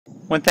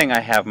One thing I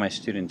have my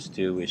students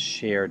do is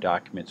share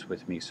documents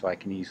with me so I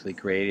can easily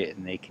grade it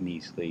and they can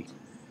easily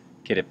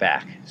get it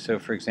back. So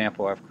for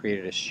example, I've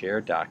created a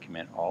shared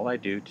document. All I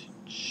do to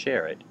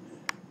share it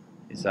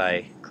is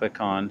I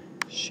click on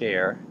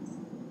share.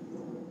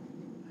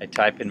 I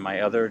type in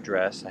my other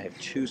address. I have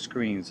two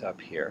screens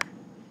up here.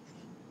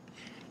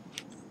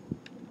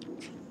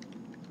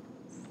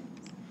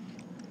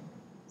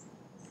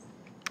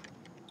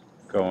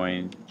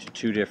 Going to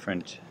two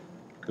different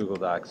Google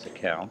Docs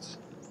accounts.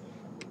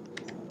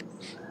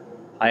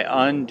 I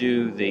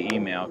undo the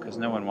email because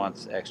no one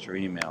wants extra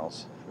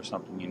emails for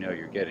something you know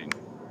you're getting.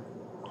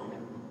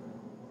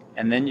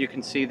 And then you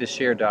can see the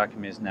shared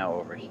document is now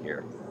over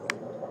here.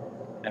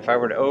 And if I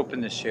were to open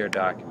the shared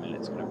document,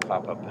 it's going to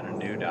pop up in a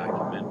new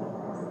document.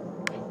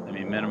 Let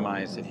me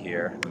minimize it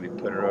here. Let me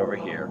put it over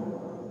here.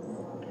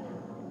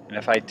 And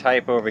if I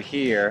type over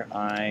here,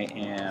 I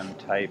am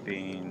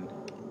typing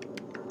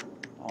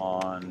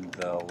on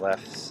the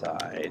left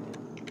side.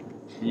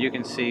 And you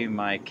can see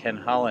my Ken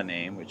Holla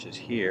name, which is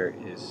here,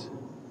 is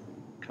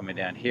coming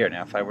down here.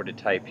 Now if I were to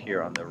type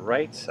here on the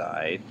right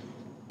side,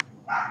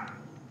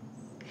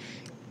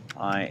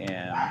 I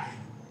am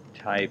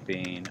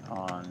typing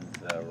on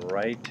the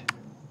right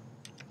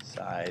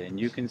side, and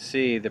you can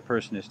see the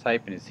person is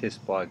typing is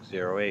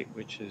HISblog08,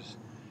 which is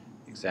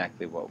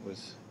exactly what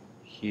was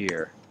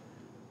here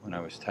when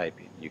I was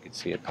typing. You can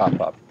see it pop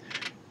up.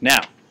 Now,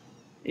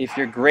 if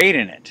you're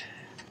grading it,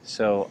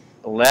 so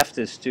left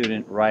is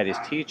student, right is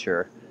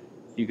teacher,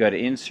 you go to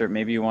insert,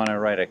 maybe you want to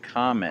write a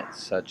comment,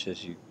 such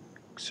as you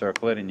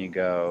circle it and you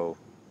go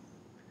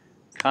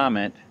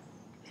comment,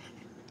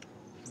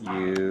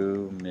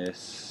 you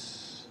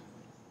misspoke.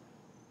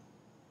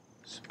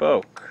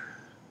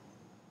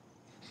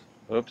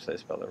 Oops, I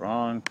spelled it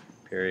wrong.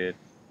 Period.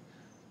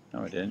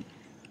 No, I didn't.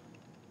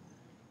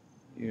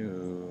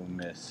 You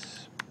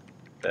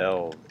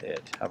misspelled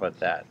it. How about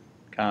that?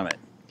 Comment.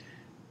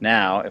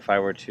 Now, if I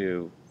were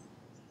to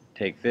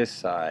take this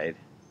side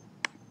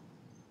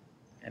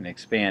and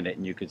expand it,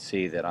 and you could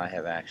see that I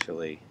have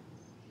actually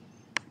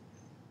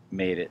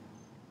made it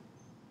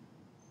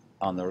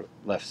on the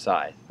left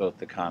side, both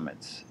the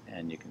comments,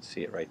 and you can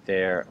see it right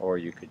there, or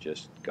you could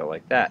just go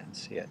like that and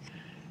see it.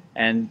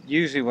 And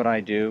usually what I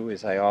do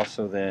is I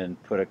also then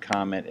put a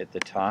comment at the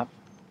top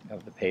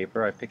of the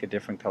paper. I pick a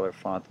different color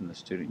font than the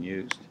student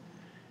used,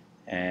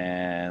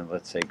 and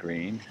let's say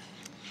green.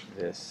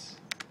 This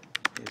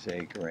is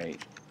a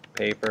great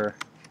paper.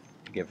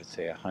 Give it,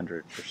 say,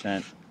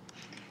 100%.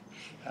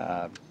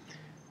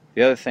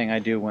 The other thing I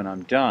do when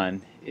I'm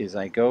done is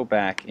I go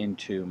back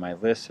into my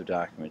list of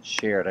documents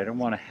shared. I don't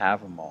want to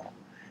have them all,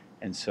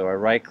 and so I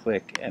right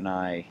click and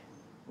I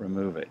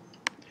remove it.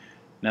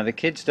 Now the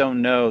kids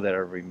don't know that I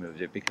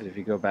removed it, because if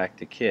you go back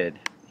to kid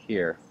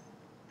here,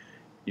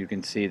 you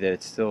can see that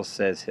it still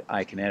says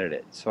I can edit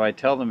it. So I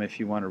tell them, if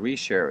you want to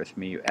reshare it with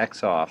me, you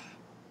X off,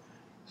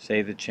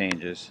 save the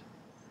changes,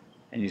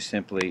 and you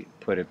simply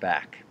put it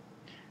back.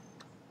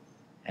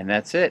 And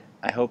that's it.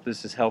 I hope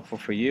this is helpful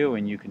for you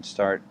and you can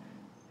start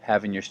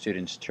having your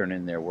students turn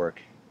in their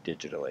work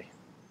digitally.